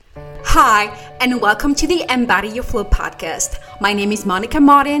Hi, and welcome to the Embody Your Flow podcast. My name is Monica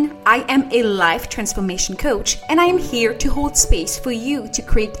Martin. I am a life transformation coach, and I am here to hold space for you to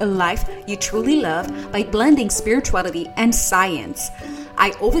create a life you truly love by blending spirituality and science.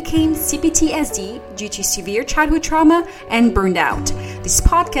 I overcame CPTSD due to severe childhood trauma and burned out. This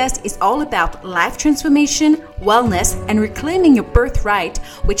podcast is all about life transformation, wellness, and reclaiming your birthright,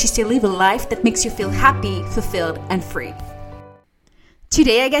 which is to live a life that makes you feel happy, fulfilled, and free.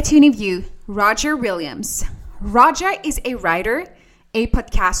 Today I get to interview Roger Williams. Roger is a writer, a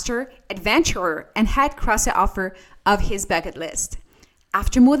podcaster, adventurer, and head crossover of his bucket list.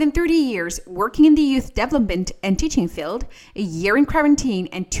 After more than 30 years working in the youth development and teaching field, a year in quarantine,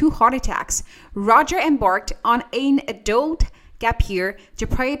 and 2 heart attacks, Roger embarked on an adult gap year to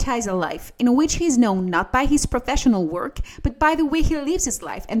prioritize a life in which he is known not by his professional work, but by the way he lives his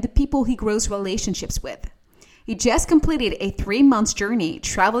life and the people he grows relationships with. He just completed a 3-month journey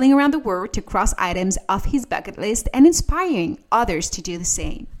traveling around the world to cross items off his bucket list and inspiring others to do the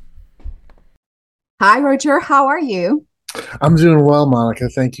same. Hi, Roger. How are you? I'm doing well, Monica.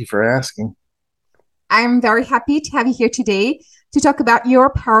 Thank you for asking. I'm very happy to have you here today to talk about your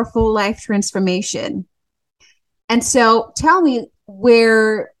powerful life transformation. And so tell me,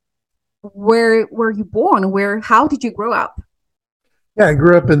 where were you born? How did you grow up? Yeah, I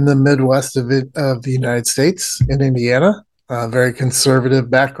grew up in the Midwest of the United States in Indiana, a very conservative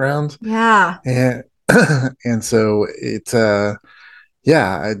background. Yeah. And and so I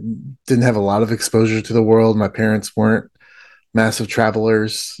didn't have a lot of exposure to the world. My parents weren't massive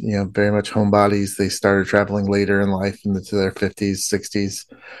travelers, very much homebodies. They started traveling later in life into their 50s,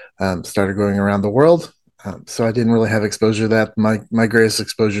 60s, started going around the world. So I didn't really have exposure to that. My greatest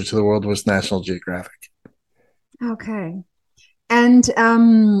exposure to the world was National Geographic. Okay. And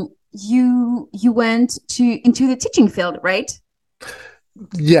you went into the teaching field, right?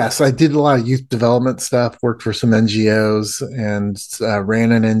 Yes, I did a lot of youth development stuff, worked for some NGOs, and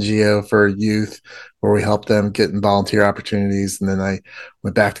ran an NGO for youth where we helped them get in volunteer opportunities. And then I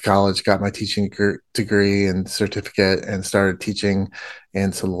went back to college, got my teaching degree and certificate, and started teaching.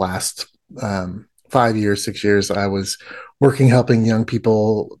 And so the last 5 years, 6 years, I was working, helping young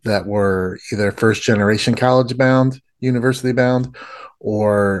people that were either first generation college bound, university bound,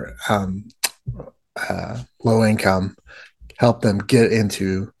 or low income, help them get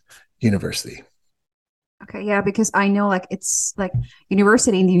into university. Okay, yeah, because I know it's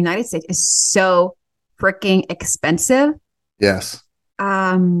university in the United States is so freaking expensive. Yes.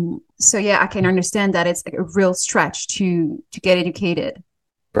 So yeah, I can understand that it's like a real stretch to get educated.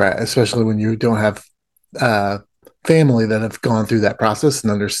 Right, especially when you don't have family that have gone through that process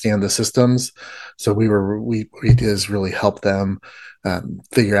and understand the systems. So we did is really help them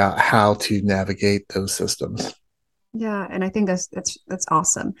figure out how to navigate those systems. Yeah, and I think that's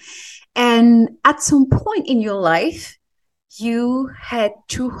awesome. And at some point in your life, you had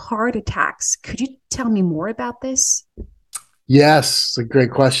 2 heart attacks. Could you tell me more about this? Yes, a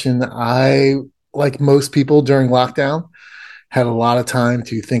great question. I, like most people during lockdown, had a lot of time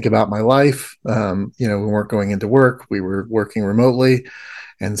to think about my life. We weren't going into work. We were working remotely.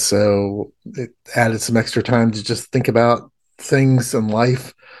 And so it added some extra time to just think about things in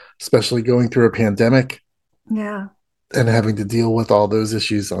life, especially going through a pandemic. Yeah. And having to deal with all those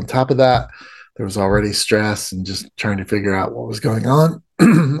issues on top of that. There was already stress and just trying to figure out what was going on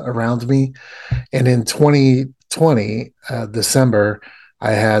around me. And in 2020, December,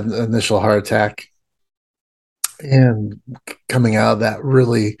 I had an initial heart attack. And coming out of that,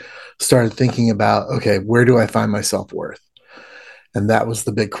 really started thinking about, okay, where do I find my self-worth? And that was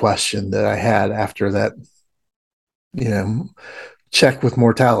the big question that I had after that, check with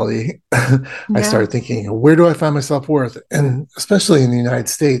mortality. Yeah. I started thinking, where do I find my self-worth? And especially in the United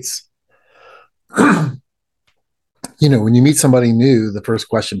States, when you meet somebody new, the first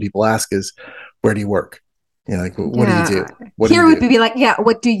question people ask is, where do you work? What do you do? Here would be like, yeah,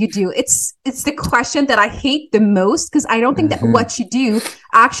 what do you do? It's the question that I hate the most, because I don't think that what you do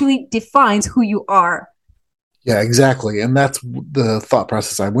actually defines who you are. Yeah, exactly. And that's the thought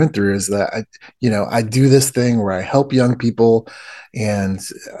process I went through, is that I do this thing where I help young people, and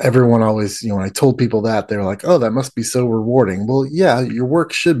everyone always, when I told people that, they were like, oh, that must be so rewarding. Well, yeah, your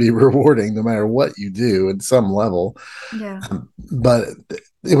work should be rewarding no matter what you do at some level. Yeah. But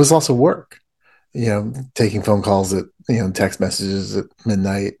it was also work, taking phone calls at, text messages at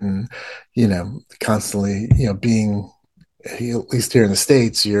midnight, and, constantly, being, at least here in the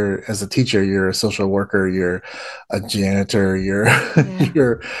States, as a teacher, you're a social worker, you're a janitor,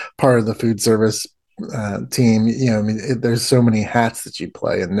 you're part of the food service, team, I mean, there's so many hats that you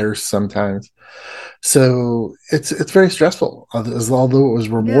play, and there's sometimes. So it's very stressful. Although it was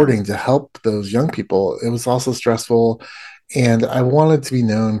Yeah, rewarding to help those young people, it was also stressful. And I wanted to be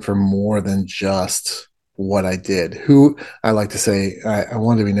known for more than just what I did. Who I like to say, I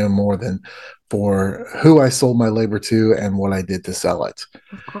wanted to be known more than for who I sold my labor to and what I did to sell it.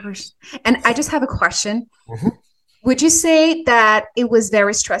 of course. And I just have a question. Mhm. Would you say that it was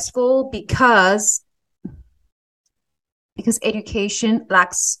very stressful because education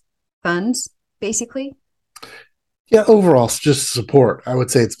lacks funds, basically? Yeah, overall, it's just support. I would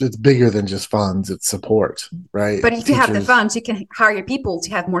say it's bigger than just funds. It's support, right? But if you have the Teachers. funds, you can hire people to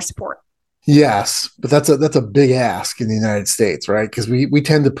have more support. Yes, but that's a big ask in the United States, right? Because we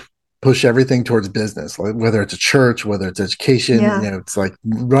tend to push everything towards business, like whether it's a church, whether it's education. Yeah. It's like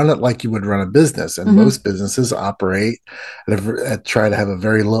run it like you would run a business, and Mm-hmm. most businesses operate at try to have a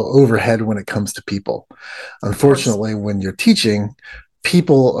very low overhead when it comes to people. Of course. Unfortunately, when you're teaching,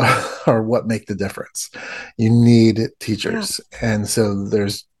 people are what make the difference. You need Yeah. teachers, and so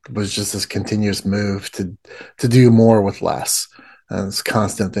there's was just this continuous move to do more with less. It's a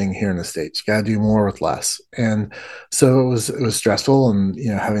constant thing here in the States. You got to do more with less. And so it was stressful. And,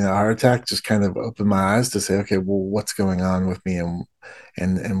 having a heart attack just kind of opened my eyes to say, okay, well, what's going on with me,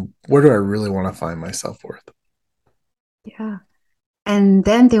 and where do I really want to find myself worth? Yeah. And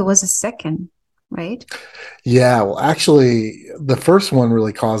then there was a second, right? Yeah. Well, actually, the first one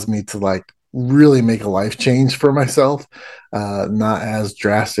really caused me to like really make a life change for myself. Not as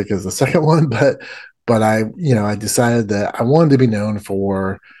drastic as the second one, but I decided that I wanted to be known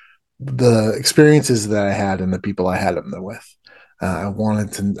for the experiences that I had and the people I had them with. I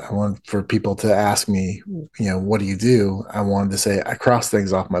wanted for people to ask me, what do you do? I wanted to say I cross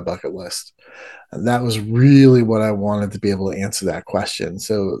things off my bucket list. And that was really what I wanted to be able to answer that question.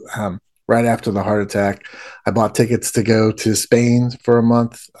 So, right after the heart attack, I bought tickets to go to Spain for a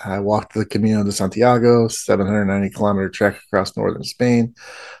month. I walked the Camino de Santiago, 790-kilometer trek across northern Spain,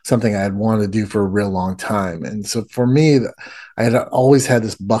 something I had wanted to do for a real long time. And so for me, I had always had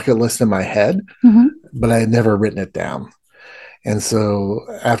this bucket list in my head, Mm-hmm. but I had never written it down. And so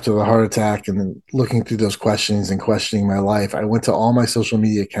after the heart attack and looking through those questions and questioning my life, I went to all my social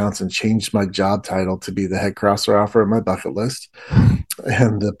media accounts and changed my job title to be the head crosser offer on my bucket list.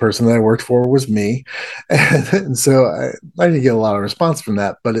 And the person that I worked for was me. And so I didn't get a lot of response from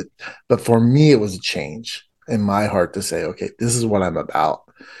that, but for me, it was a change in my heart to say, okay, this is what I'm about.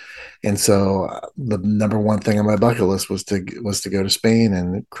 And so the number one thing on my bucket list was to go to Spain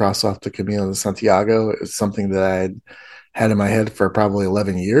and cross off the Camino de Santiago. It's something that I had in my head for probably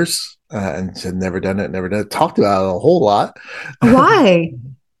 11 years and had never done it, talked about it a whole lot. Why?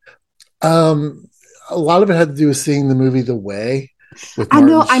 um, a lot of it had to do with seeing the movie The Way with I Martin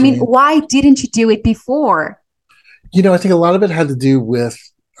know. I mean, Sheen. why didn't you do it before? I think a lot of it had to do with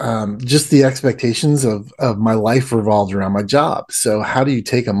just the expectations of my life revolved around my job. So how do you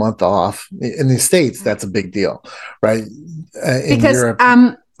take a month off in the States? That's a big deal, right? In Because Europe,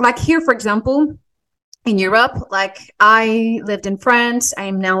 like here, for example, in Europe, like I lived in France, I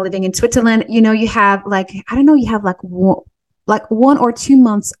am now living in Switzerland. You have like I don't know, you have like 1 or 2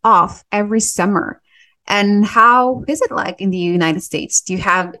 months off every summer. And how is it like in the United States? Do you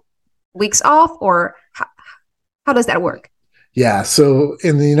have weeks off, or how does that work? yeah. So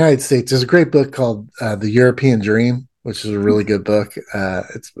in the United States, there's a great book called The European Dream, which is a really good book.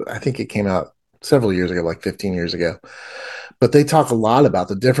 I think it came out several years ago, like 15 years ago. But they talk a lot about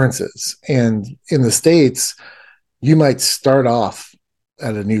the differences. And in the States, you might start off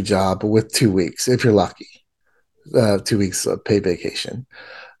at a new job with 2 weeks, if you're lucky, 2 weeks of paid vacation.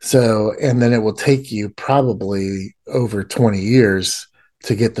 So, and then it will take you probably over 20 years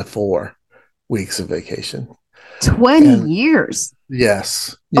to get to 4 weeks of vacation. 20 And years.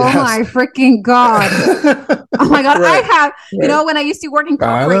 yes, Oh yes. my freaking God. Oh my God. I Right, have, right. when I used to work in I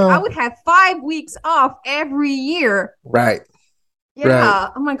corporate, I know. would have 5 weeks off every year. Right, right. Yeah.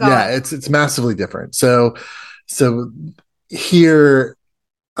 Oh my Yeah, God. it's massively different. So here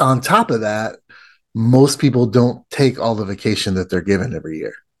on top of that, most people don't take all the vacation that they're given every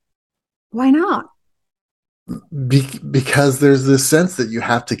year. Why not? Because there's this sense that you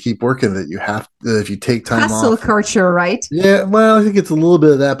have to keep working, that if you take time Hustle off. culture, right? Yeah, well, I think it's a little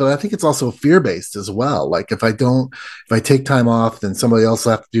bit of that, but I think it's also fear based as well. Like if I take time off, then somebody else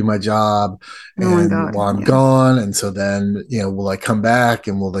will have to do my job, Oh my and God. while I'm Yeah. gone, and so then will I come back,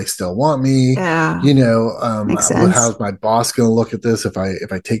 and will they still want me? Yeah. Makes sense. How's my boss going to look at this if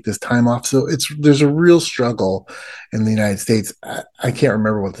I take this time off? So there's a real struggle in the United States. I can't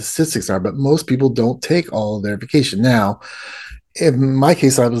remember what the statistics are, but most people don't take all of their vacation now. in my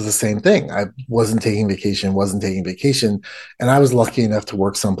case, I was the same thing. I wasn't taking vacation. And I was lucky enough to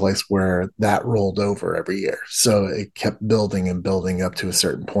work someplace where that rolled over every year. So it kept building and building up to a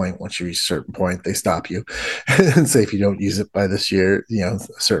certain point. Once you reach a certain point, they stop you and say, if you don't use it by this year, a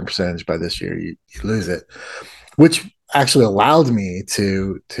certain percentage by this year, you lose it, which actually allowed me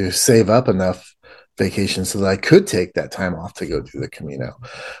to save up enough vacation so that I could take that time off to go do the Camino.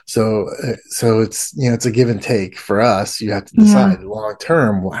 So it's a give and take for us. You have to Yeah. decide long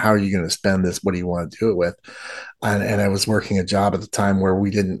term, how are you going to spend this? What do you want to do it with? And I was working a job at the time where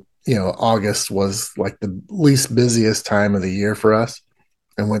we didn't, August was like the least busiest time of the year for us.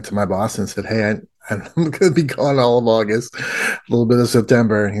 And went to my boss and said, "Hey, I'm going to be gone all of August, a little bit of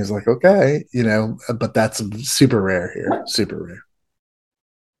September." And he's like, "Okay, but that's super rare here, super rare."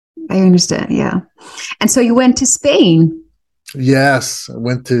 I understand. Yeah. And so you went to Spain. Yes, I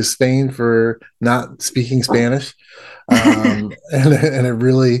went to Spain for not speaking Spanish, and it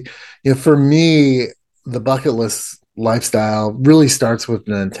really, for me, the bucket list lifestyle really starts with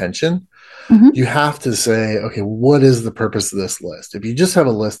an intention. Mm-hmm. You have to say, okay, what is the purpose of this list? If you just have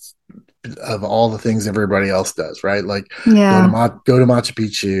a list of all the things everybody else does, right? Like Yeah. go to Machu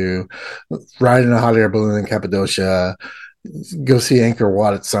Picchu, ride in a hot air balloon in Cappadocia, go see Angkor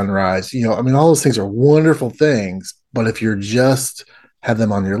Wat at sunrise. I mean, all those things are wonderful things, but if you're just have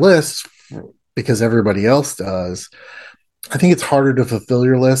them on your list because everybody else does, I think it's harder to fulfill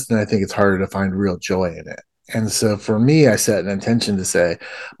your list, and I think it's harder to find real joy in it. And so for me, I set an intention to say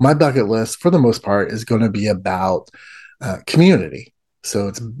my bucket list, for the most part, is going to be about community. So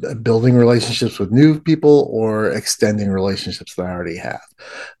it's building relationships with new people or extending relationships that I already have.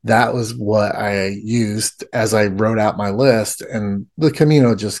 That was what I used as I wrote out my list, and the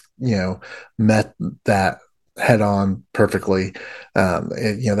Camino just met that head on perfectly.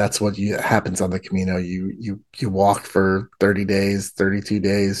 That's what happens on the Camino. You walk for 30 days, 32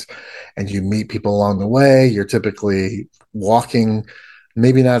 days, and you meet people along the way. You're typically walking,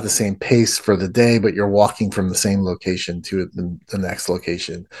 maybe not at the same pace for the day, but you're walking from the same location to the next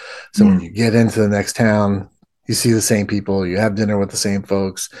location. So when Yeah. you get into the next town, you see the same people, you have dinner with the same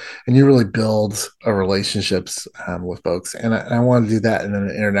folks, and you really build relationships with folks. And I wanted to do that in an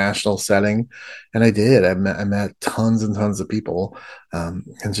international setting, and I did. I met tons and tons of people,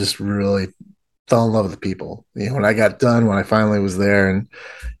 and just really fell in love with the people. When I got done, when I finally was there, and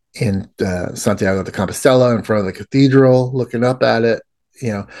in Santiago de Compostela in front of the cathedral, looking up at it,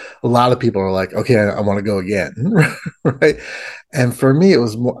 a lot of people are like, okay, I want to go again. Right. And for me, it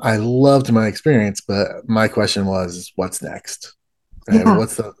was more, I loved my experience, but my question was, what's next? Right. Yeah.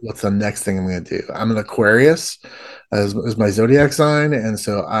 What's the next thing I'm going to do? I'm an Aquarius as my zodiac sign. And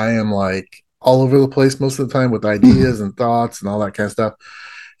so I am like all over the place most of the time with ideas and thoughts and all that kind of stuff.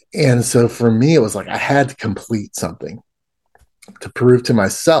 And so for me, it was like I had to complete something to prove to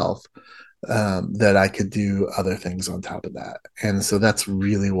myself that I could do other things on top of that. And so that's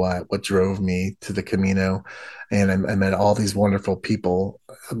really what drove me to the Camino. And I met all these wonderful people.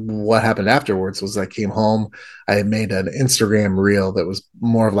 What happened afterwards was I came home. I had made an Instagram reel that was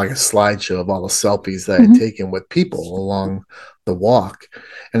more of like a slideshow of all the selfies that I had Mm-hmm. taken with people along the walk.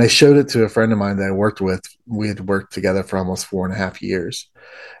 And I showed it to a friend of mine that I worked with. We had worked together for almost 4.5 years.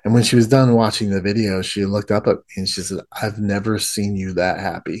 And when she was done watching the video, she looked up at me and she said, "I've never seen you that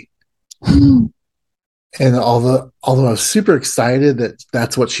happy." And although I was super excited that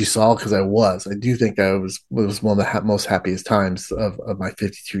that's what she saw, because I do think I was one of the most happiest times of my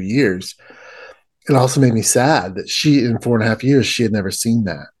 52 years. It also made me sad that she, in 4.5 years, she had never seen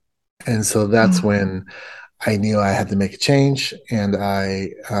that. And so that's Yeah. when I knew I had to make a change. And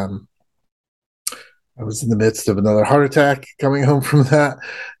I was in the midst of another heart attack coming home from that,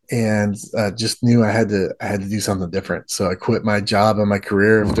 and just knew I had to do something different. So I quit my job and my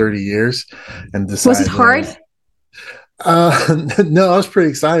career of 30 years and Was it decided hard? no, I was pretty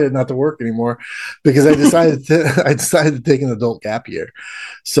excited not to work anymore because I decided to take an adult gap year.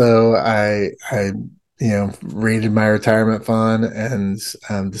 So I raided my retirement fund and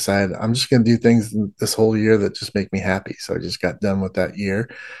decided I'm just going to do things this whole year that just make me happy. So I just got done with that year,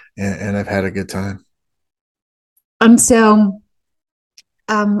 and I've had a good time. And so,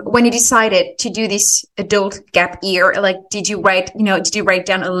 when you decided to do this adult gap year, like, did you write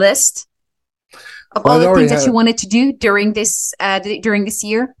down a list of Well, all I'd the already things that you had wanted to do during this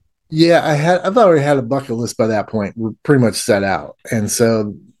year? Yeah, I've already had a bucket list by that point. We're pretty much set out. And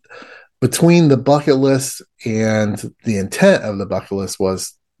so between the bucket list and the intent of the bucket list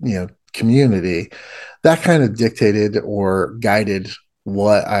was, community, that kind of dictated or guided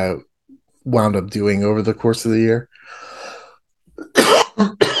what I wound up doing over the course of the year.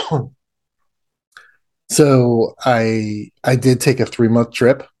 So I did take a 3 month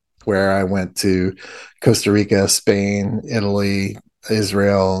trip where I went to Costa Rica, Spain, Italy,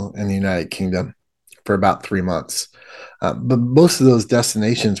 Israel, and the United Kingdom for about 3 months. But most of those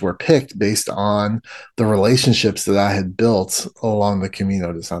destinations were picked based on the relationships that I had built along the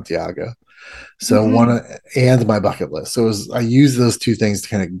Camino de Santiago. So Okay. and my bucket list. So I used those two things to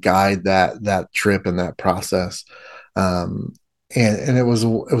kind of guide that trip and that process. Um, and it was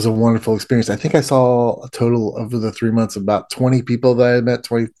a wonderful experience. I think I saw a total over the 3 months about 20 people that I met,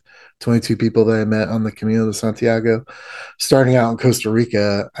 22 people that I met on the Camino de Santiago. Starting out in Costa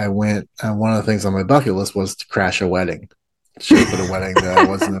Rica, I went, one of the things on my bucket list was to crash a wedding, show up at a wedding that I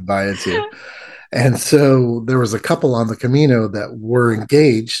wasn't invited to. And so there was a couple on the Camino that were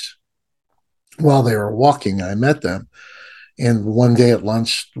engaged while they were walking. I met them. And one day at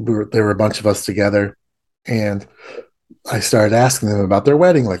lunch, there were a bunch of us together. And I started asking them about their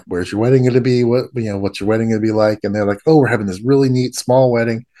wedding, like, where's your wedding going to be? What's your wedding going to be like? And they're like, oh, we're having this really neat small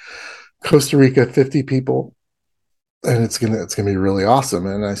wedding, Costa Rica, 50 people. And it's gonna be really awesome.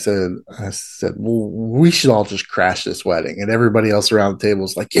 And I said, well, we should all just crash this wedding. And everybody else around the table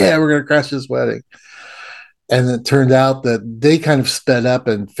was like, yeah, we're gonna crash this wedding. And it turned out that they kind of sped up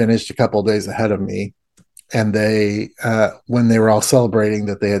and finished a couple of days ahead of me. And they, when they were all celebrating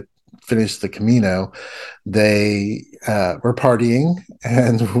that they had finished the Camino, they were partying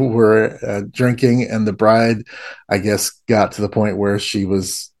and were drinking. And the bride, I guess, got to the point where she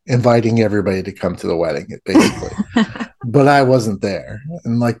was inviting everybody to come to the wedding, basically. But I wasn't there.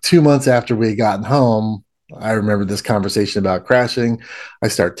 And like 2 months after we had gotten home, I remember this conversation about crashing. I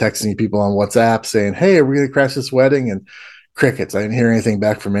start texting people on WhatsApp saying, hey, are we going to crash this wedding? And crickets. I didn't hear anything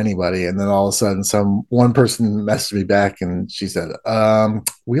back from anybody. And then all of a sudden, one person messaged me back and she said,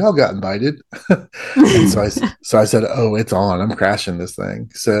 we all got invited. And so I said, oh, it's on. I'm crashing this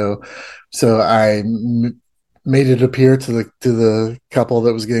thing. So made it appear to the couple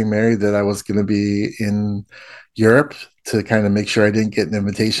that was getting married that I was going to be in Europe to kind of make sure I didn't get an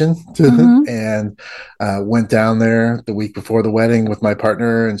invitation to Mm-hmm. and went down there the week before the wedding with my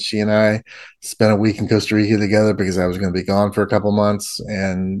partner, and she and I spent a week in Costa Rica together because I was going to be gone for a couple months,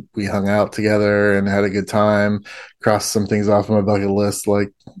 and we hung out together and had a good time, crossed some things off my bucket list, like,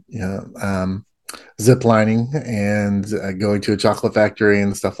 zip lining and going to a chocolate factory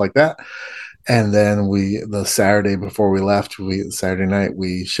and stuff like that. And then the Saturday before we left, Saturday night,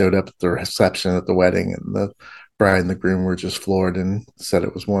 we showed up at the reception at the wedding, and the bride and the groom were just floored and said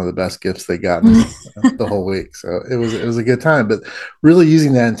it was one of the best gifts they gotten the whole week. So it was a good time, but really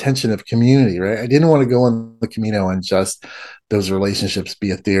using that intention of community, right? I didn't want to go on the Camino and just those relationships be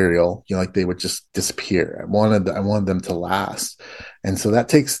ethereal, like they would just disappear. I wanted them to last, and so that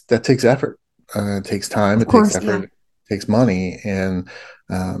takes effort. It takes time. Of It takes course, yeah. effort. It takes money, and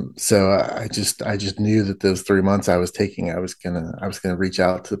so I just knew that those 3 months I was taking, I was gonna reach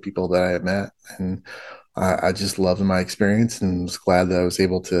out to the people that I had met, and I just loved my experience and was glad that I was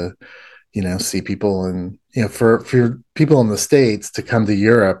able to, see people, and for people in the States to come to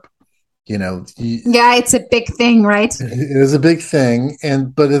Europe, Yeah, it's a big thing, right? it is a big thing,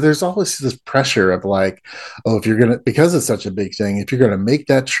 but there's always this pressure of like, oh, because it's such a big thing, if you're gonna make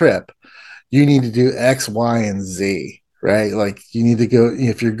that trip, you need to do X, Y, and Z, right? Like you need to go,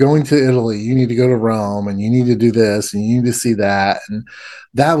 if you're going to Italy, you need to go to Rome and you need to do this and you need to see that. And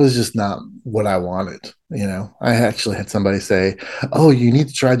that was just not what I wanted. I actually had somebody say, oh, you need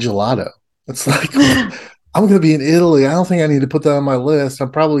to try gelato. It's like, I'm going to be in Italy. I don't think I need to put that on my list.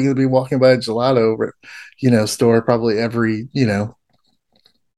 I'm probably going to be walking by a gelato, store probably every,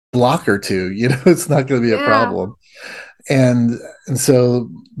 block or two, it's not going to be a Yeah. problem. and and so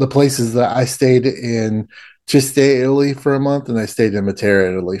the places that I stayed in, Chiste, Italy for a month, and I stayed in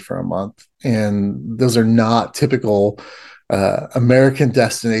Matera, Italy for a month, and those are not typical American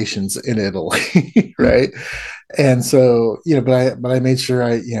destinations in Italy, right? And so, but I made sure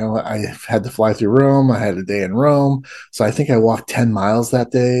I had to fly through Rome. I had a day in Rome. So I think I walked 10 miles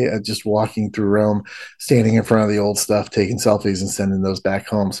that day, just walking through Rome, standing in front of the old stuff, taking selfies and sending those back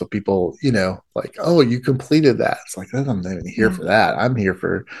home. So people, like, oh, you completed that. It's like, I'm not even here Yeah. for that. I'm here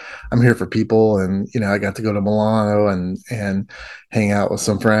for people. And, I got to go to Milano and hang out with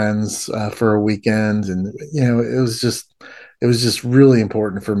some friends for a weekend. And, it was just really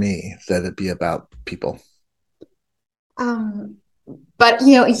important for me that it be about people. Um, but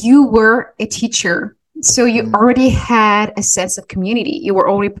you were a teacher, so you Mm. already had a sense of community. You were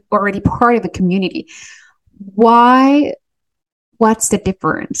already part of the community. Why? What's the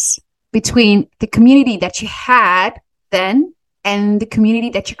difference between the community that you had then and the community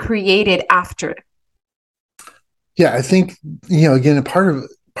that you created after? Yeah, I think, again, a part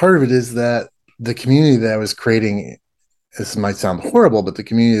of it is that the community that I was creating, this might sound horrible, but the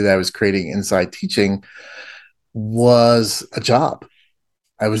community that I was creating inside teaching was a job.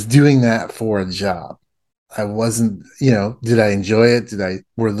 I was doing that for a job. I wasn't, did I enjoy it?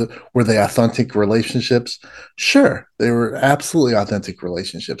 Were they authentic relationships? Sure, they were absolutely authentic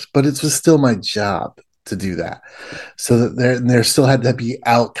relationships, but it was still my job to do that. So that there still had to be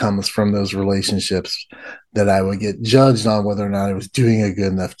outcomes from those relationships that I would get judged on whether or not I was doing a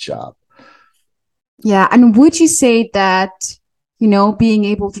good enough job. Yeah. And would you say that, being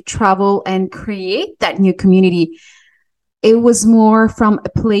able to travel and create that new community, it was more from a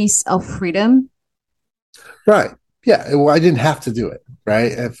place of freedom? Right. Yeah. Well, I didn't have to do it.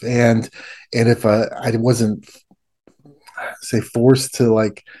 Right. If I wasn't, say, forced to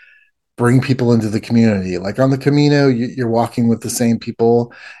like bring people into the community, like on the Camino, you're walking with the same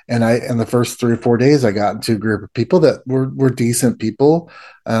people. And the first 3 or 4 days, I got into a group of people that were decent people,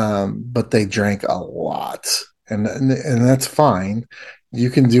 but they drank a lot, and that's fine. You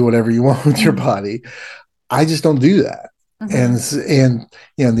can do whatever you want with your body. I just don't do that. And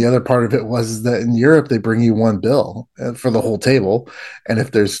the other part of it was that in Europe they bring you one bill for the whole table, and if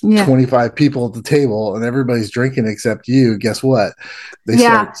there's 25 people at the table and everybody's drinking except you, guess what? They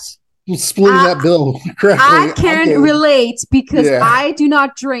start splitting that bill correctly. I can relate because I do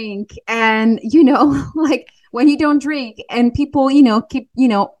not drink, and like when you don't drink and people keep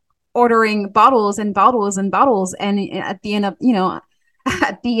ordering bottles and bottles and bottles, and at the end of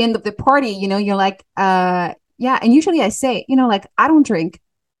at the end of the party you're like yeah. And usually I say, like, I don't drink.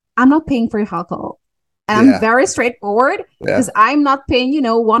 I'm not paying for your alcohol. And I'm very straightforward because I'm not paying,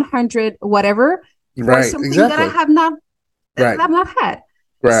 100 whatever for something that I have not, had.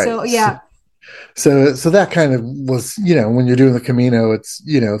 Right. So, yeah. So that kind of was, when you're doing the Camino, it's,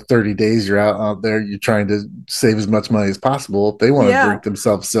 30 days you're out there, you're trying to save as much money as possible. If they want to drink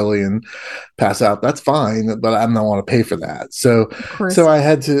themselves silly and pass out, that's fine, but I don't want to pay for that. So I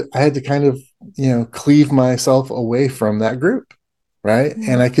had to kind of, cleave myself away from that group. Right. Mm-hmm.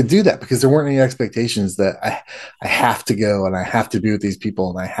 And I could do that because there weren't any expectations that I have to go and I have to be with these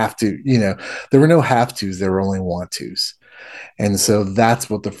people and I have to, there were no have tos, there were only want tos. And so that's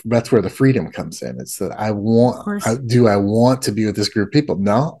where the freedom comes in. It's that I want to be with this group of people?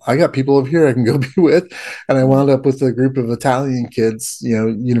 No, I got people over here I can go be with. And I wound up with a group of Italian kids,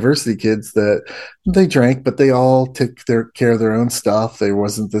 university kids that they drank, but they all took care of their own stuff. There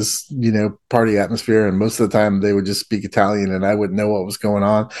wasn't this, party atmosphere. And most of the time they would just speak Italian and I wouldn't know what was going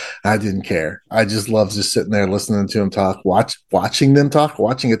on. I didn't care. I just loved just sitting there listening to them talk, watching them talk.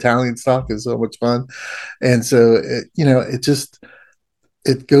 Watching Italians talk is so much fun. And so,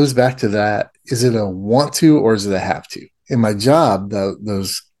 it goes back to that. Is it a want to, or is it a have to? In my job,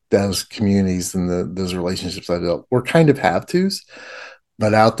 those communities and those relationships I built were kind of have tos,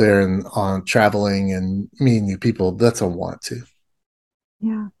 but out there and on traveling and meeting new people, that's a want to.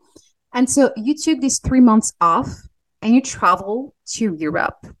 Yeah. And so you took these 3 months off and you traveled to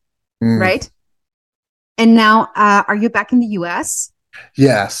Europe, right? And now, are you back in the US?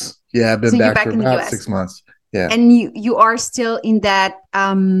 Yes. Yeah. I've been back for about 6 months. Yeah. And you are still in that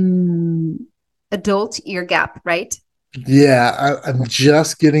adult year gap, right? Yeah, I'm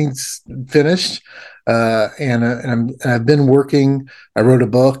just getting finished, and I've been working. I wrote a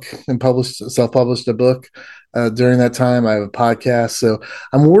book and self-published a book during that time. I have a podcast, so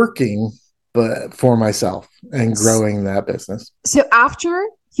I'm working, but for myself and growing that business. So after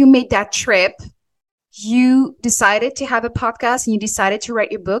you made that trip, you decided to have a podcast and you decided to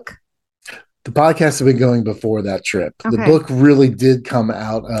write your book. The podcast had been going before that trip. Okay. The book really did come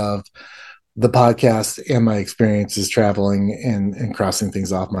out of the podcast and my experiences traveling and crossing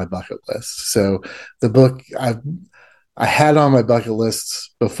things off my bucket list. So the book I had on my bucket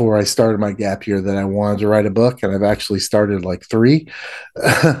list before I started my gap year that I wanted to write a book, and I've actually started like 3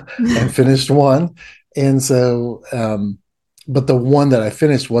 and finished 1. And so, but the one that I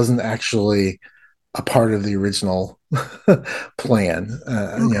finished wasn't actually a part of the original plan.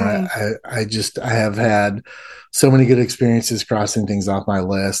 I have had so many good experiences crossing things off my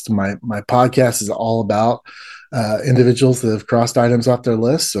list. My podcast is all about individuals that have crossed items off their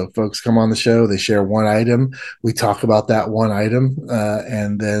list. So folks come on the show, they share one item, we talk about that one item,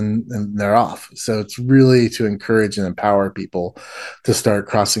 and then they're off. So it's really to encourage and empower people to start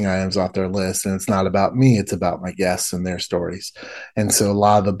crossing items off their list. And it's not about me, it's about my guests and their stories. And so a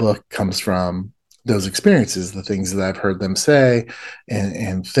lot of the book comes from those experiences, the things that I've heard them say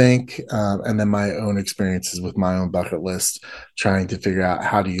and think, and then my own experiences with my own bucket list, trying to figure out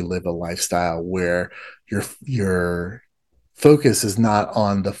how do you live a lifestyle where your focus is not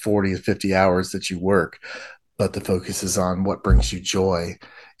on the 40 to 50 hours that you work, but the focus is on what brings you joy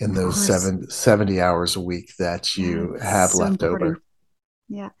in Of those course. 70 hours a week that Yeah, you have so left over. important.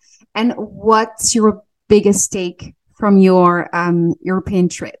 Yeah. And what's your biggest take from your European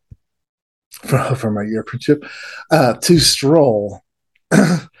trip? For my European trip, to stroll.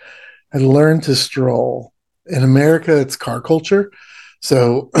 I learned to stroll. In America, it's car culture.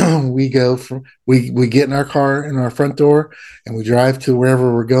 So we get in our car in our front door and we drive to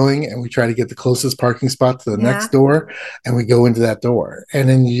wherever we're going and we try to get the closest parking spot to the Yeah. next door and we go into that door. And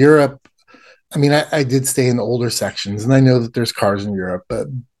in Europe, I mean, I did stay in older sections, and I know that there's cars in Europe, but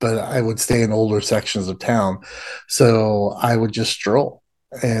I would stay in older sections of town, so I would just stroll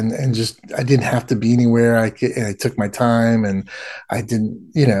and just I didn't have to be anywhere. And I took my time, and I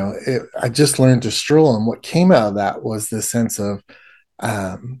didn't, I just learned to stroll, and what came out of that was this sense of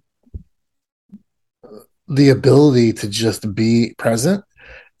um, the ability to just be present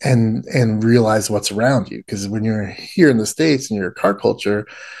and realize what's around you. Because when you're here in the States and you're a car culture,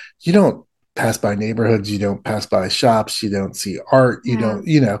 you don't pass by neighborhoods, you don't pass by shops, you don't see art, you Yeah.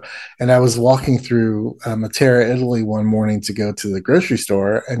 don't, and I was walking through Matera, Italy one morning to go to the grocery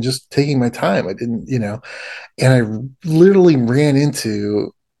store and just taking my time. I didn't, and I literally ran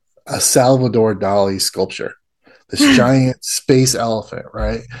into a Salvador Dali sculpture, this giant space elephant,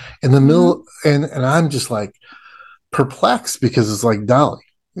 right? In the Hmm. middle, and I'm just like, perplexed because it's like Dolly.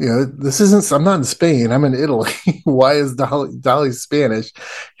 This isn't. I'm not in Spain. I'm in Italy. Why is Dolly Spanish?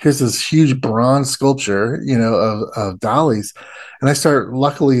 Here's this huge bronze sculpture, of Dolly's, and I start.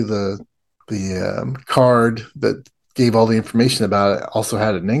 Luckily, the card that gave all the information about it also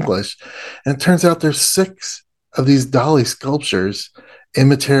had it in English, and it turns out there's 6 of these Dolly sculptures in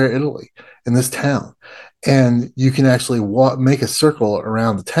Matera, Italy, in this town, and you can actually make a circle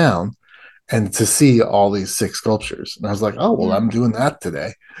around the town and to see all these 6 sculptures. And I was like, oh, well, Yeah. I'm doing that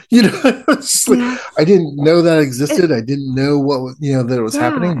today. It's like, Yeah. I didn't know that existed. It, I didn't know that it was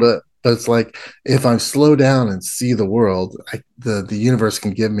happening, yeah. but it's like, if I slow down and see the world, the universe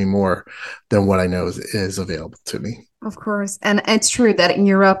can give me more than what I know is available to me. Of course. And it's true that in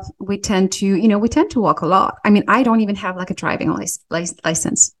Europe, we tend to walk a lot. I mean, I don't even have like a driving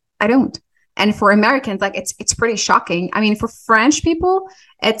license. I don't. And for Americans, like it's pretty shocking. I mean, for French people,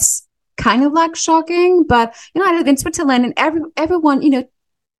 it's kind of like shocking, but I live in Switzerland and everyone,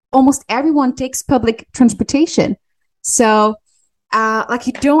 almost everyone takes public transportation. So, like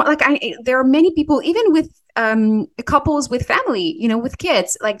you don't like there are many people, even with couples with family, with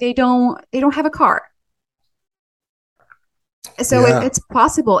kids, like they don't have a car. So Yeah. it's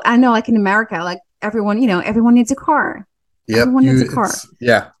possible. I know, like in America, like everyone needs a car. Yep. Everyone needs a car.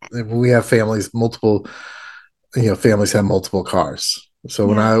 Yeah. We have families have multiple cars. So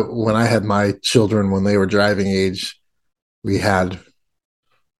when Yeah, I had my children, when they were driving age, we had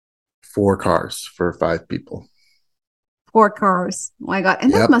 4 cars for 5 people. 4 cars. Oh my God.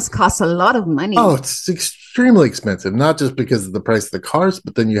 And that Yep. must cost a lot of Oh, money. it's extremely expensive, not just because of the price of the cars,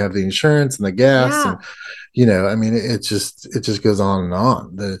 but then you have the insurance and the gas, and Yeah. I mean, it just goes on and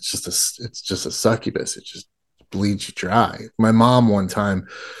on. That it's just a succubus. It just bleeds you dry. My mom one time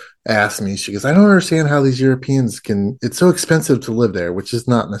asked me, she goes, I don't understand how these Europeans it's so expensive to live there, which is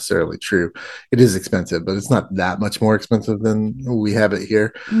not necessarily true. It is expensive, but it's not that much more expensive than we have it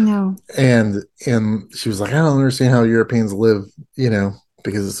here. No. And she was like, I don't understand how Europeans live,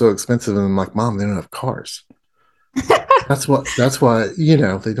 because it's so expensive. And I'm like, Mom, they don't have cars. That's why,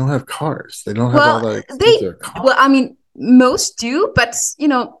 they don't have cars. They don't have all Well, that expensive cars. I mean, most do, but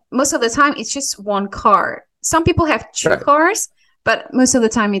most of the time it's just one car. Some people have 2 Right. cars, but most of the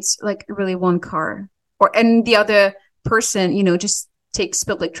time it's like really one car. And the other person, just takes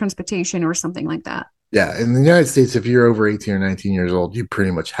public transportation or something like that. Yeah. In the United States, if you're over 18 or 19 years old, you pretty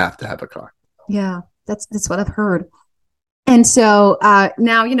much have to have a car. Yeah, that's what I've heard. And so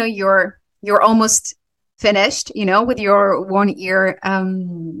now you're almost finished, with your 1 year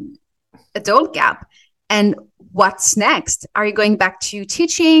adult gap. And what's next? Are you going back to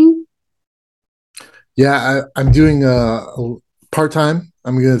teaching? Yeah. I'm doing a part-time.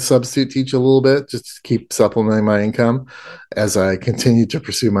 I'm going to substitute teach a little bit just to keep supplementing my income as I continue to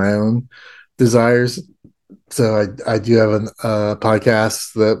pursue my own desires. So I do have a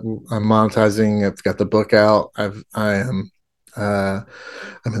podcast that I'm monetizing. I've got the book out. Uh,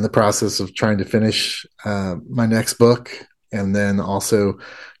 I'm in the process of trying to finish my next book, and then also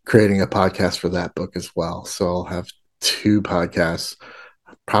creating a podcast for that book as well. So I'll have 2 podcasts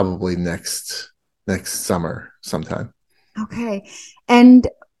probably next summer sometime. Okay. And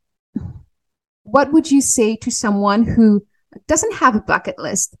what would you say to someone who doesn't have a bucket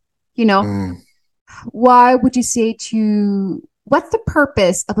list? Mm. Why would you say what's the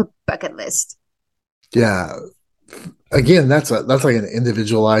purpose of a bucket list? Yeah. again, that's like an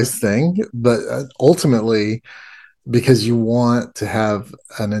individualized thing, but ultimately, because you want to have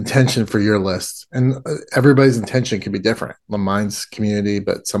an intention for your list, and everybody's intention can be different. Mine's community,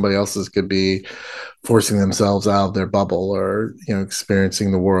 but somebody else's could be forcing themselves out of their bubble, or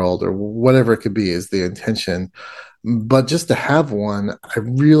experiencing the world, or whatever it could be is the intention. But just to have one, I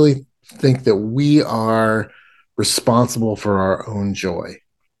really think that we are responsible for our own joy.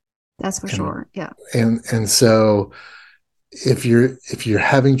 That's for and sure. Yeah. and so if you're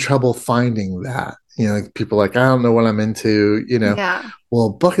having trouble finding that, like people like, I don't know what I'm into, Yeah. well,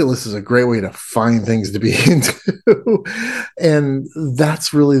 bucket list is a great way to find things to be into. And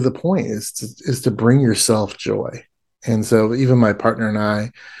that's really the point, is to bring yourself joy. And so even my partner and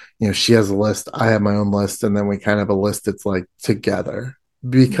I, she has a list, I have my own list, and then we kind of have a list that's like together,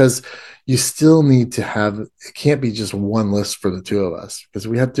 because you still need to have, it can't be just one list for the two of us, because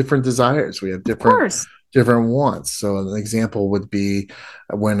we have different desires, we have Of course. different wants. So an example would be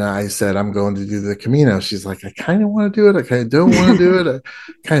when I said I'm going to do the Camino, she's like, I kind of want to do it, I kind of don't want to do it,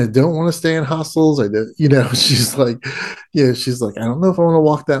 I kind of don't want to stay in hostels. I did, she's like, she's like, I don't know if I want to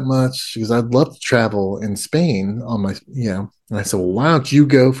walk that much, because I'd love to travel in Spain on my, and I said, well, why don't you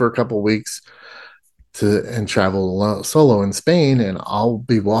go for a couple of weeks and travel solo in Spain, and I'll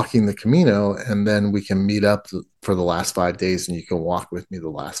be walking the Camino, and then we can meet up for the last 5 days, and you can walk with me the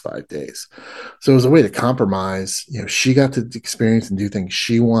last 5 days. So it was a way to compromise. She got to experience and do things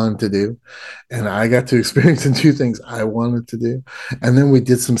she wanted to do, and I got to experience and do things I wanted to do, and then we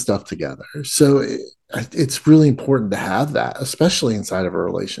did some stuff together. So it's really important to have that, especially inside of a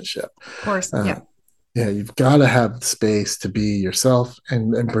relationship. Of course. Uh, Yeah. yeah, you've got to have space to be yourself,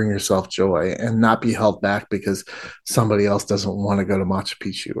 and bring yourself joy, and not be held back because somebody else doesn't want to go to Machu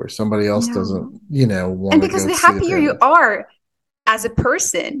Picchu, or somebody else doesn't, No. And want to because go the see the happier you pyramids. are as a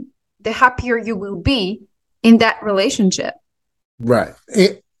person, the happier you will be in that relationship. Right.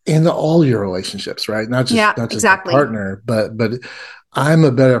 In all your relationships, right? Not just Yeah, not just the exactly. partner, but I'm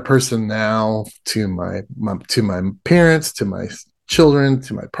a better person now to my parents, to my children,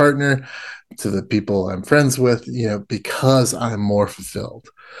 to my partner, to the people I'm friends with, because I'm more fulfilled.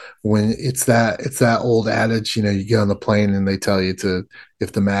 When it's that old adage, you get on the plane and they tell you to,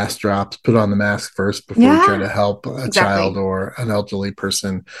 if the mask drops, put on the mask first before you try Yeah, to help a child exactly. or an elderly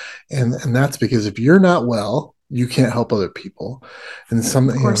person. And that's because if you're not well, you can't help other people. And Of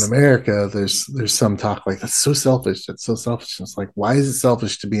in course. America, there's some talk like, that's so selfish. That's so selfish. And it's like, why is it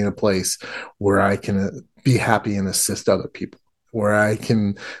selfish to be in a place where I can be happy and assist other people, where I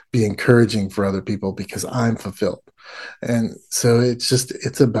can be encouraging for other people because I'm fulfilled? And so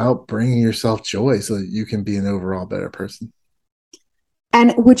it's about bringing yourself joy so that you can be an overall better person.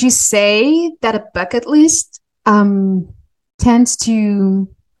 And would you say that a bucket list tends to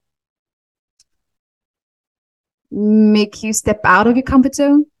make you step out of your comfort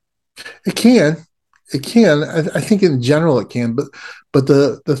zone? It can. It can. I think in general it can, but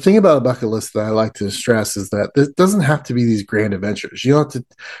the thing about a bucket list that I like to stress is that it doesn't have to be these grand adventures. You don't have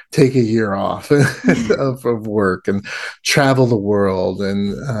to take a year off of work and travel the world,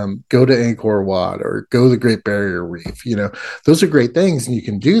 and go to Angkor Wat or go to the Great Barrier Reef. Those are great things, and you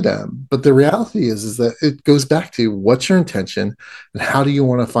can do them. But the reality is that it goes back to, what's your intention and how do you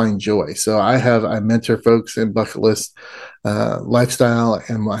want to find joy? So I mentor folks in bucket list lifestyle,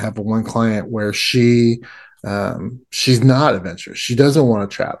 and I have one client where she's not adventurous. She doesn't want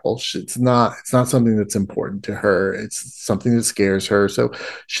to travel. It's not something that's important to her. It's something that scares her. So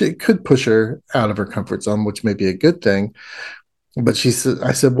she could push her out of her comfort zone, which may be a good thing. But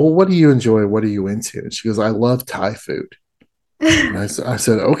I said, well, what do you enjoy? What are you into? And she goes, I love Thai food. And I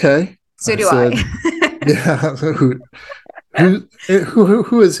said, okay. So I do I. said, yeah.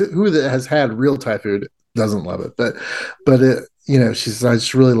 Who has had real Thai food doesn't love it, but she says, I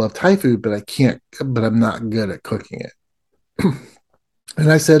just really love Thai food, but I can't, but I'm not good at cooking it. And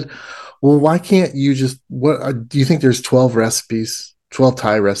I said, well, why can't you just, what do you think, there's 12 recipes, 12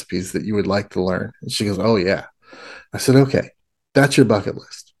 Thai recipes that you would like to learn? And she goes, oh yeah. I said, okay, that's your bucket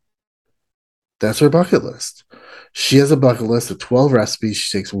list. That's her bucket list. She has a bucket list of 12 recipes.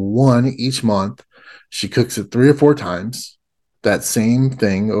 She takes one each month. She cooks it 3 or 4 times, that same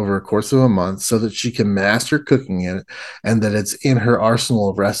thing over a course of a month, so that she can master cooking it, and that it's in her arsenal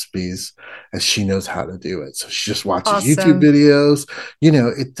of recipes as she knows how to do it. So she just watches YouTube Awesome. videos.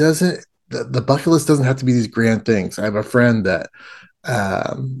 It doesn't, the bucket list doesn't have to be these grand things. I have a friend that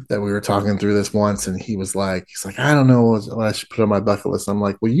we were talking through this once, and he's like, I don't know what I should put on my bucket list. I'm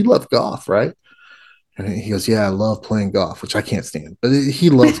like, well, you love golf, right? And he goes, yeah, I love playing golf, which I can't stand, but he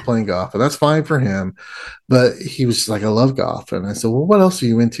loves playing golf, and that's fine for him. But he was just like, I love golf. And I said, well, what else are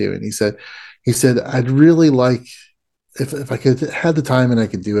you into? And he said, I'd really like if I could had the time and I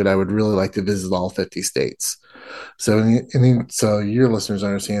could do it, I would really like to visit all 50 states. So, so your listeners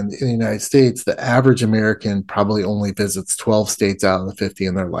understand in the United States, the average American probably only visits 12 states out of the 50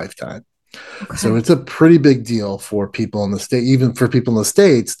 in their lifetime. So Okay. it's a pretty big deal for people in the state, even for people in the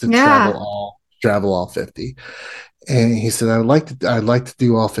states, to Yeah. travel all 50. And he said, I'd like to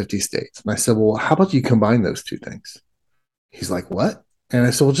do all 50 states. And I said, well, how about you combine those two things? He's like, what? And I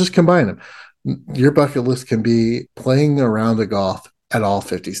said, well, just combine them. Your bucket list can be playing around the golf at all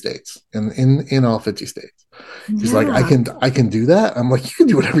 50 states and in all 50 states. He's like, Yeah. I can do that. I'm like, you can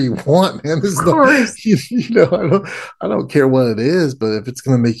do whatever you want, man. This Of is no, course. I don't care what it is, but if it's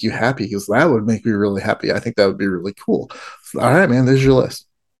going to make you happy, because that would make me really happy. I think that would be really cool. So, all right, man, there's your list.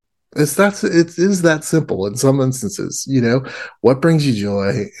 It is that simple in some instances. What brings you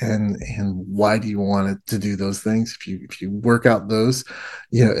joy, and why do you want it to do those things? If you work out those,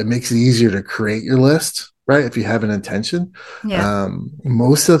 it makes it easier to create your list, right? If you have an intention. Yeah.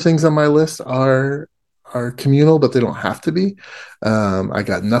 Most of the things on my list are communal, but they don't have to be. I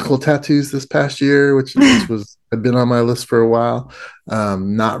got knuckle tattoos this past year, which was had been on my list for a while.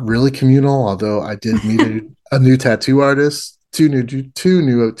 Not really communal, although I did meet a new tattoo artist, two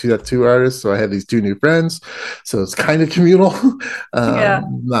new tattoo artists. So I had these two new friends. So it's kind of communal, Yeah.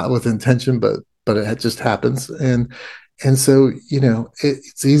 not with intention, but it just happens. And so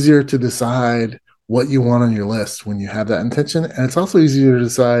it's easier to decide what you want on your list when you have that intention, and it's also easier to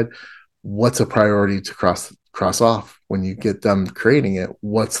decide what's a priority to cross off when you get done creating it.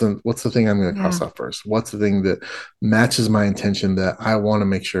 What's the thing I'm going to Yeah. cross off first? What's the thing that matches my intention that I want to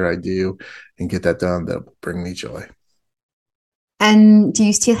make sure I do and get that done that will bring me joy? And do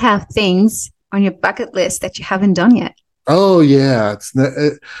you still have things on your bucket list that you haven't done yet? Oh yeah,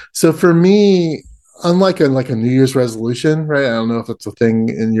 so for me, unlike a New Year's resolution, right? I don't know if it's a thing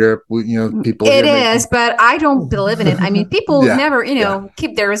in Europe. People It here make is, but I don't believe in it. I mean, people yeah, never, yeah,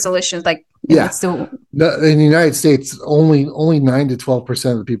 keep their resolutions. Like, yeah. it's the No, in the United States, only 9 to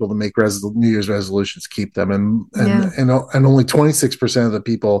 12% of the people that make New Year's resolutions keep them, yeah, and only 26% of the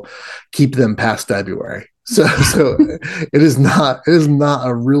people keep them past February. So it is not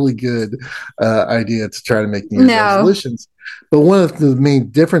a really good idea to try to make New Year's no, resolutions. But one of the main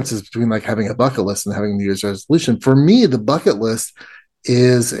differences between like having a bucket list and having a New Year's resolution, for me, the bucket list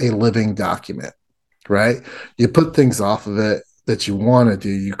is a living document, right? You put things off of it that you want to do,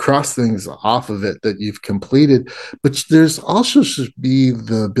 you cross things off of it that you've completed, but there's also should be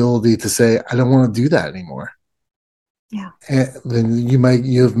the ability to say, I don't want to do that anymore. yeah, And then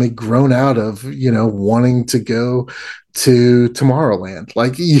you have made grown out of wanting to go to Tomorrowland.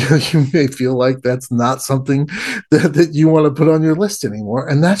 Like you may feel like that's not something that you want to put on your list anymore,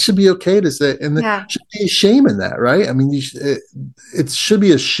 and that should be okay to say. And there yeah, should be shame in that, right? I mean, it should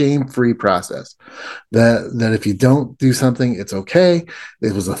be a shame-free process. That if you don't do something, it's okay.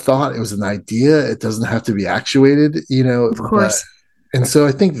 It was a thought, it was an idea. It doesn't have to be actuated, of But course. and so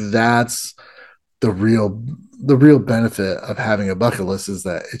I think that's the real benefit of having a bucket list is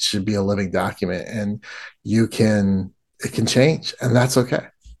that it should be a living document, and it can change, and that's okay.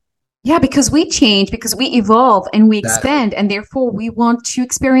 Yeah, because we change, because we evolve and we Exactly. expand, and therefore we want to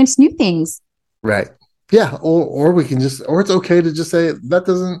experience new things. Right. Yeah. Or we can or it's okay to just say that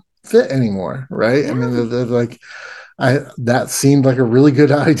doesn't fit anymore. Right. I mean, Yeah. like that seemed like a really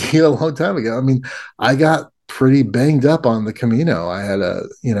good idea a long time ago. I mean, I got pretty banged up on the Camino.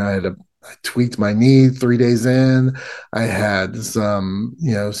 I tweaked my knee 3 days in. I had some,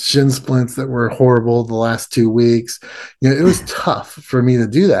 shin splints that were horrible the last 2 weeks. It was tough for me to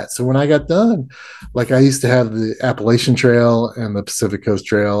do that. So when I got done, like I used to have the Appalachian Trail and the Pacific Coast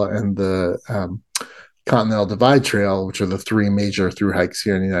Trail and the Continental Divide Trail, which are the three major through hikes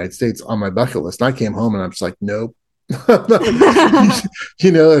here in the United States, on my bucket list. And I came home and I'm just like, nope.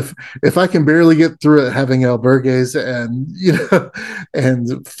 If I can barely get through it having albergues and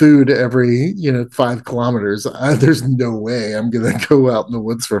and food every 5 kilometers, there's no way I'm gonna go out in the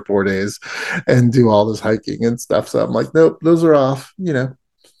woods for 4 days and do all this hiking and stuff. So I'm like, nope, those are off. Then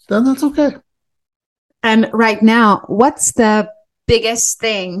that's okay. And right now, what's the biggest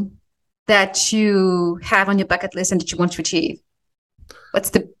thing that you have on your bucket list and that you want to achieve? What's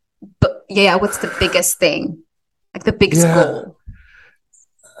the biggest thing? Like the biggest Yeah. goal?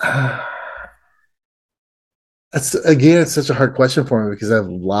 It's such a hard question for me because I have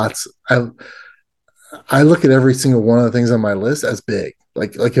lots. I look at every single one of the things on my list as big.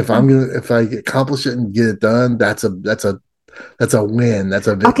 Like if I accomplish it and get it done, that's a win. That's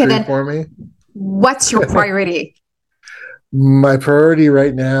a Okay, victory then for me. what's your priority? My priority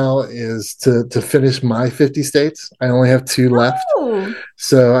right now is to finish my 50 states. I only have two left. Oh,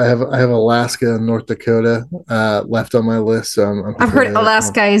 So I have Alaska and North Dakota left on my list. So I'm I've heard completely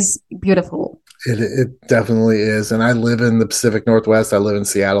Alaska is beautiful. it definitely is. And I live in the Pacific Northwest. I live in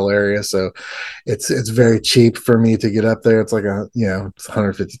Seattle area, so it's very cheap for me to get up there. It's like it's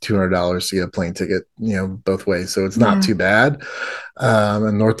 $150, $200 to get a plane ticket, both ways. So it's not Yeah. too bad.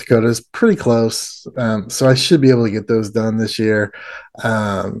 And North Dakota is pretty close. So I should be able to get those done this year,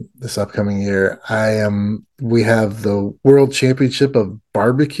 this upcoming year. We have the World Championship of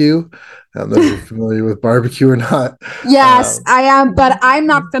Barbecue. I don't know if you're familiar with barbecue or not. Yes, Um, I am, but I'm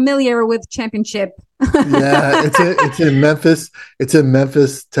not familiar with championship. yeah, it's in Memphis. It's in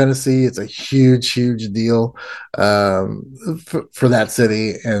Memphis, Tennessee. It's a huge deal for that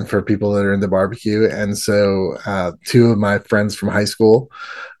city and for people that are into barbecue. And so, two of my friends from high school,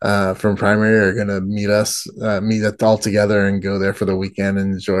 from primary, are going to meet it all together and go there for the weekend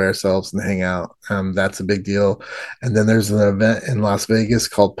and enjoy ourselves and hang out. That's a big deal. And then there's an event in Las Vegas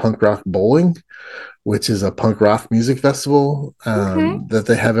called Punk Rock Bowling, which is a punk rock music festival Okay. that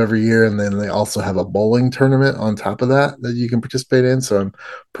they have every year. And then they also have a bowling tournament on top of that you can participate in. So I'm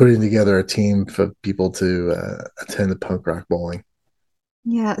putting together a team for people to attend the punk rock bowling.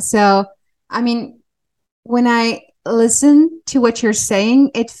 Yeah. So, I mean, when I listen to what you're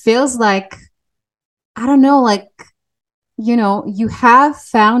saying, it feels like, I don't know, like, you have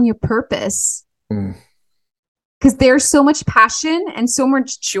found your purpose Mm. because there's so much passion and so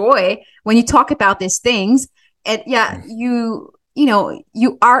much joy when you talk about these things. And yeah, you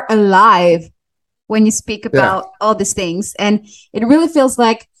are alive when you speak Yeah. about all these things. And it really feels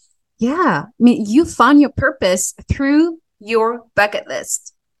like, yeah, I mean, you found your purpose through your bucket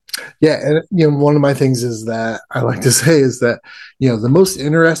list. Yeah, and one of my things is that I like to say is that the most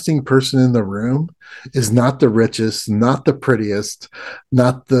interesting person in the room is not the richest, not the prettiest,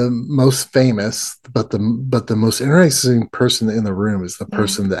 not the most famous, but the most interesting person in the room is the Yeah.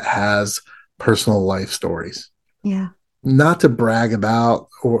 person that has personal life stories. Yeah. Not to brag about,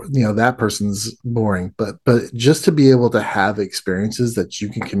 or that person's boring, but just to be able to have experiences that you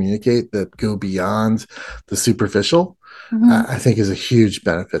can communicate that go beyond the superficial. Mhm. I think is a huge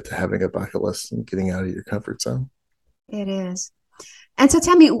benefit to having a bucket list and getting out of your comfort zone. It is. And so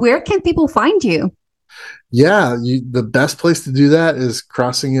tell me, where can people find you? Yeah, the best place to do that is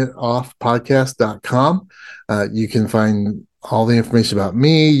crossingitoffpodcast.com. You can find all the information about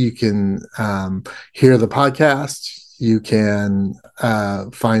me. You can hear the podcast. You can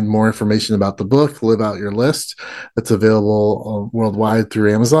find more information about the book, Live Out Your List, that's available worldwide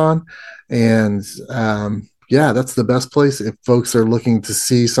through Amazon. And yeah, that's the best place. If folks are looking to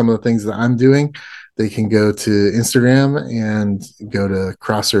see some of the things that I'm doing, they can go to Instagram and go to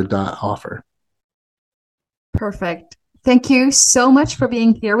crosser.offer. Perfect. Thank you so much for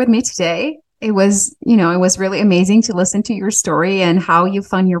being here with me today. It was really amazing to listen to your story and how you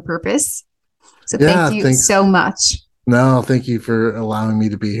found your purpose. So thank Yeah, you thanks. so much. No, thank you for allowing me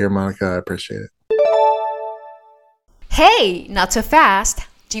to be here, Monica. I appreciate it. Hey, not so fast.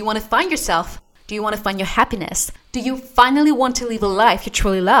 Do you want to find yourself? Do you want to find your happiness? Do you finally want to live a life you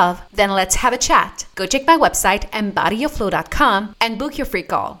truly love? Then let's have a chat. Go check my website, embodyyourflow.com, and book your free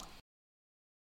call.